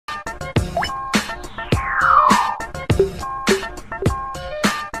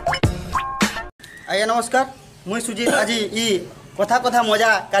आज्ञा नमस्कार मुई सुजित आज कथा कथा मजा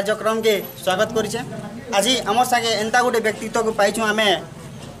कार्यक्रम के स्वागत करें। आज आम सागे एंता गोटे व्यक्तित्व को पाइछुँ आम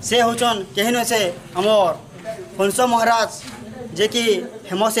से होचन कहीं न से आमर कंस महाराज जे कि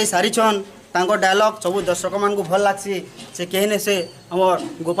फेमस हो सारीछन तांको डायलॉग सब दर्शक मान को भल लागसी से कहीं न से आमर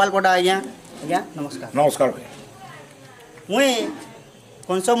गोपाल पड़ा आज्ञा आज्ञा नमस्कार। नमस्कार मुई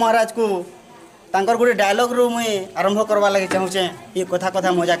कंस महाराज को तांकर गोटे डायलॉग रू मुई आरंभ करवा लगे चाहूचे ये कथा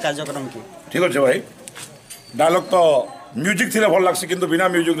कथा मजा कार्यक्रम की। ठीक अच्छे भाई डायलॉग तो म्यूजिक थी भल लगे किंतु बिना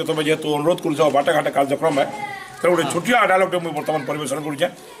म्यूजिक तुम जेहतु अनुरोध कर बाटे घाटे कार्यक्रम है तो गोटे छोटिया डायलॉग मुझे बर्तमान परिवेशन करुचे।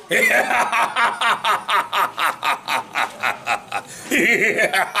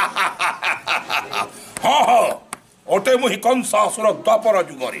 हाँ हाँ अटे मुहि कंसासुर द्वापर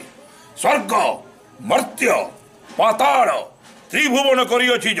जुगरे स्वर्ग मर्त्य पाताल त्रिभुवन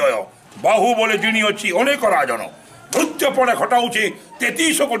करिअछि जय बाहु बोले जिणी अच्छी अनेक राजन नृत्य पड़े खटाऊे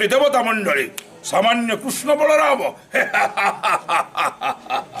 33 कोटी देवता मंडली सामान्य कृष्ण बलराम।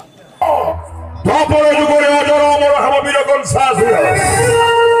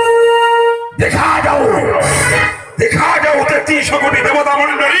 देखा जाऊ 33 कोटी देवता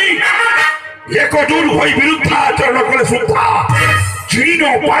मंडली एकजुट होई विरुद्धाचरण कले सुद्धा चिन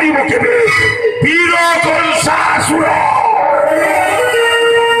पारिब केबे वीर कंसासुर।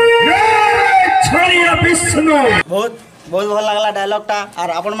 बहुत बहुत भल लगला डायलॉगटा और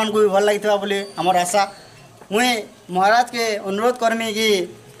आपण मन को भी भल लगी बोली आमर आशा। मुई महाराज के अनुरोध करमी कि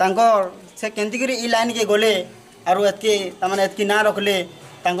तांकर से केंती करी ई लाइन के गले और एतके तमाने एतकी ना रखले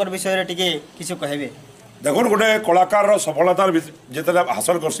तांकर विषय रे टिके किछु कहबे। देखो गोटे कलाकार रो सफलता जेते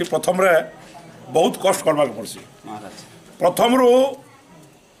हासिल करसी प्रथम रे बहुत कष्ट करबा पड़सी। प्रथम रो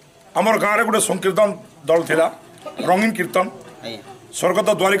आमर गाँव रे गोटे संकीर्तन दल थिला रंगीन कीर्तन स्वर्गत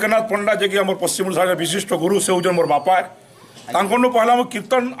द्वारिकानाथ पंडा जे कि आम पश्चिम ओडिशा विशिष्ट गुरु से हूँ मोर बापा तांकनु पहला मुझे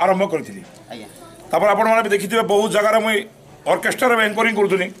कीर्तन आरंभ करी तापर आपण मैंने देखिए बहुत जगार मुझे ऑर्केस्ट्रा एंकरिंग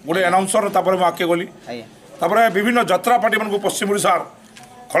करूनी गोटे अनाउंसर तापर मुझे आगे गली तापर विभिन्न यात्रा पार्टी मान पश्चिम ओडिशा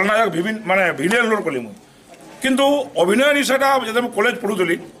खलनायक विभिन्न माने भिलियन रोल कली मुझे किंतु अभिनय निशाटा जब कॉलेज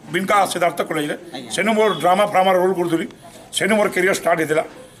पढ़ुली बिनका सिद्धार्थ कॉलेज सेनु मोर ड्रामा फ्रामा रोल करूली सेनु मोर कैरियर स्टार्ट होता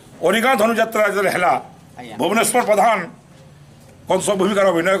अरिगाँ धनुयात्रा जो है भुवनेश्वर प्रधान कंस भूमिकार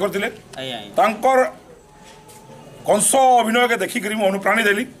अभिनय करते कंस अभिनय के देखिक अनुप्राणी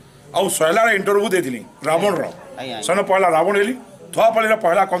देली आउ शैलार इंटरव्यू देती रावण सेन पहला रावण हेली थुआपाली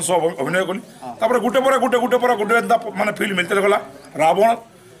पहला कंस अभिनय कली तापर गुटे पर गुटे गुटे पर गुटे माने फिल्म मिलते गला रावण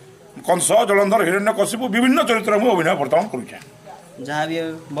कंस जलंधर हिरण्यकशिपु विभिन्न चरित्र में अभिनय बर्तमान करुचे जहाँ भी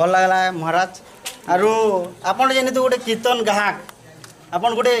भल लगला महाराज। आरु आपन जेने तो गोटे कीर्तन गाहक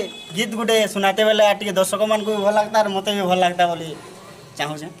आपन गोटे गीत गोटे सुनाते बेले टिके दर्शक मान को भी भल लगता मत भी भल लगता बोली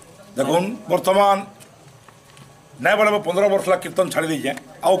चाहूचे। देखो बर्तमान नहीं बोले 15 वर्ष कीर्तन छाड़ी दीजे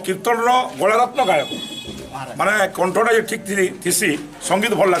आउ कीर्तन गलारत्न गायक माने कंठटा ठीक थी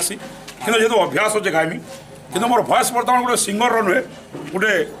संगीत भल लगसी कि जेहतु अभ्यास अच्छे गायमी कि मोर भयस बर्तमान गोटे सिंगर नुहे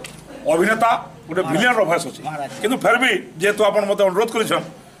गोटे अभिनेता गोटे भिलियन भयस अच्छे कि फिर भी जेहेतु आप मत अनुरोध कर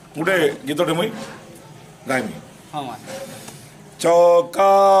गोटे गीतटे मुई गायमी।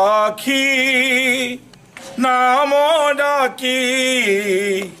 चौकाखी नाम डाकी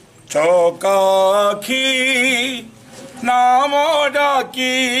चौकाखी नाम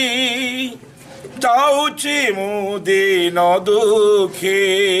डाकी जाऊची मु दिन दुखी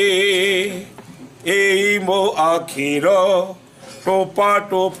एई मो आखिर टोपा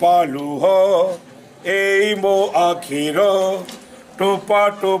टोपा लुह एई मो आखिर टोपा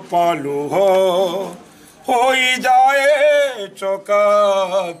टोपा लुह होई जाए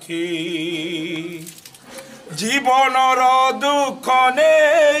चौकाखी जीवनर दुख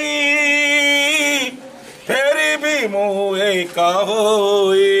नहीं फेरी भी मुहे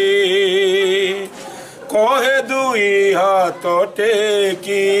कहे कहे दुई हाथ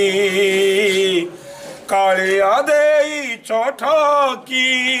टेकी कालिया देई चटकी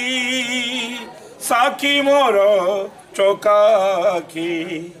साखी मोर चौकाखी।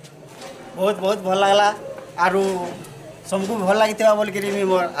 बहुत बहुत भल लगला आरु सबको भल लगी बोलिकी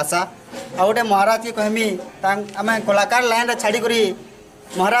मोर आशा। आ गोटे महाराज के कहमी आम कलाकार लाइन रे छाड़ी करी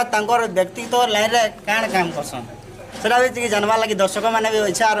महाराज तांकर व्यक्तित्व लाइन रे काण काम करसन सेटा भी जानवा लगी दर्शक मैंने भी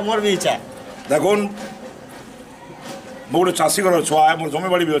इच्छा और मोर भी इच्छा। देखो गोटे चाषी घर छुआ है मोर जमी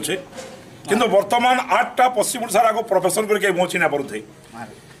बाड़ी भी अच्छे किंतु वर्तमान 8टा पश्चिम ओडिशा आगे प्रोफेशन करके मोची ना पड़ुथे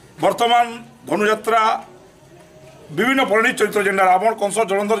वर्तमान धनुयात्रा विभिन्न पौराणिक चरित्र जेना रावण कंस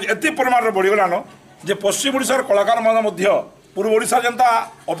जलंधर एत परिमाण में बढ़ीगलान जे पश्चिम ओडिशार कलाकार मान पूर्व ओडिशा जनता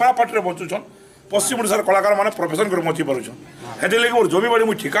अपेरा पार्टी में बंचुछन पश्चिम ओडिशार कलाकार माने प्रोफेशन कर मची पारुछन हेते लगे मोर जमी बाड़ी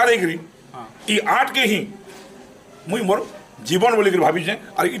मु ठिका देकरी ई आर्ट के ही मुई मोर जीवन बोलिक भावी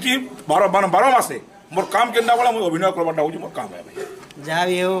और ये 12 मासे मोर काम केनता बड़ा मुझे अभिनय करवाटा हूँ मोर काम है भाई जहाँ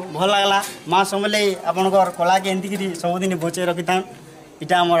भी हो भल लगला माँ समले आपनकर कला के एमती सबुदिन बचे रखी था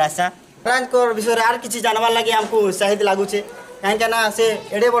इटा मोर आशा महाराज विषय आर किसी जानवार लगे आमको उत्साहित लगुचे कहीं से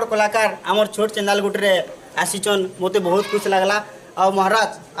एडे बड़ कलाकार आमर छोट चैनल गुटे आसीचन मत बहुत खुश लगला आ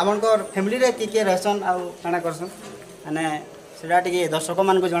महाराज आपनकर फैमिली रे किए रहसन आ काना करसन माने सेटा टिके दर्शक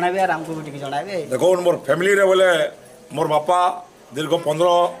मान को जणाबे आर हमको भी टिके जणाबे देखो मोर फैमिली रे बोले मोर बापा दीर्घ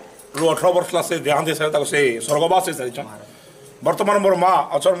 15 रु 18 वर्ष से देहांत से स्वर्गवास से सारी बर्तमान मोर माँ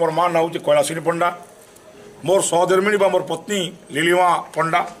अच्छा मोर माँ ना हूँ कैलासिनी पंडा मोर सहधर्मिणी मोर पत्नी लीलिमा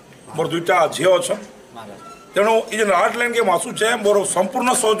पंडा मोर दुईटा झील अच्छा तेणु ये आर्ट लाइन के आसूचे मोर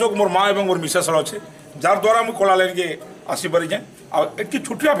संपूर्ण सहयोग मोर माँ और मोर मिसेस अच्छे जार द्वारा मुझे कला लाइन के आसी पारि जाए आटकी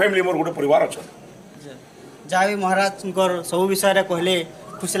छुटिया फैमिली मोर गोटे परिवार अच्छा जहाँ भी महाराज सब विषय कहले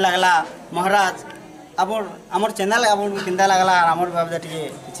खुशी लगला महाराज आमर चैनल केन्ता लगला आमर बाबा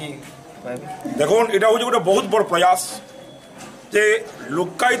टिके देखो यहाँ हूँ गोटे बहुत बड़ प्रयास जे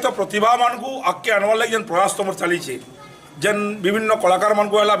लोकायित प्रतिभा मान को आगे आनवार लगे जेन प्रयास तुम चली जेन विभिन्न कलाकार मान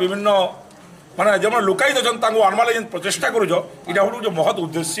को विभिन्न माने जो लोकायित अच्छा आनवार लगे प्रचेषा करुच यहाँ हूँ महत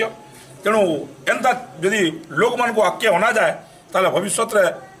उद्देश्य तेणु एंता जदि लोक मान को आगे अना जाए ताले भविष्य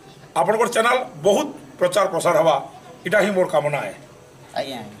आपनकर चैनल बहुत प्रचार प्रसार हवा यहाँ ही मोर कामना है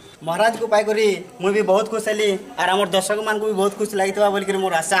आज्ञा महाराज को पाई करी मुझे भी बहुत खुश हली और आम दर्शक मान को भी बहुत खुश लगी बोलिक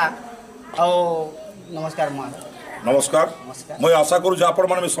मोर आशा आ नमस्कार महाराज नमस्कार मैं आशा करूँ आपण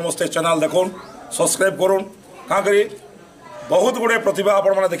मैंने समस्ते चैनल देखो सब्सक्राइब करूँ कहाँ करी बहुत गुड़े प्रतिभा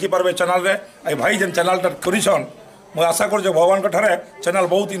आपण मैंने देखिपारे चैनल रे आई भाई जेन चैनल कर मैं आशा करूँ भगवान ठारे चैनल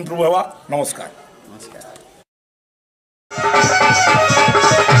बहुत इम्प्रूव होगा नमस्कार नमस्कार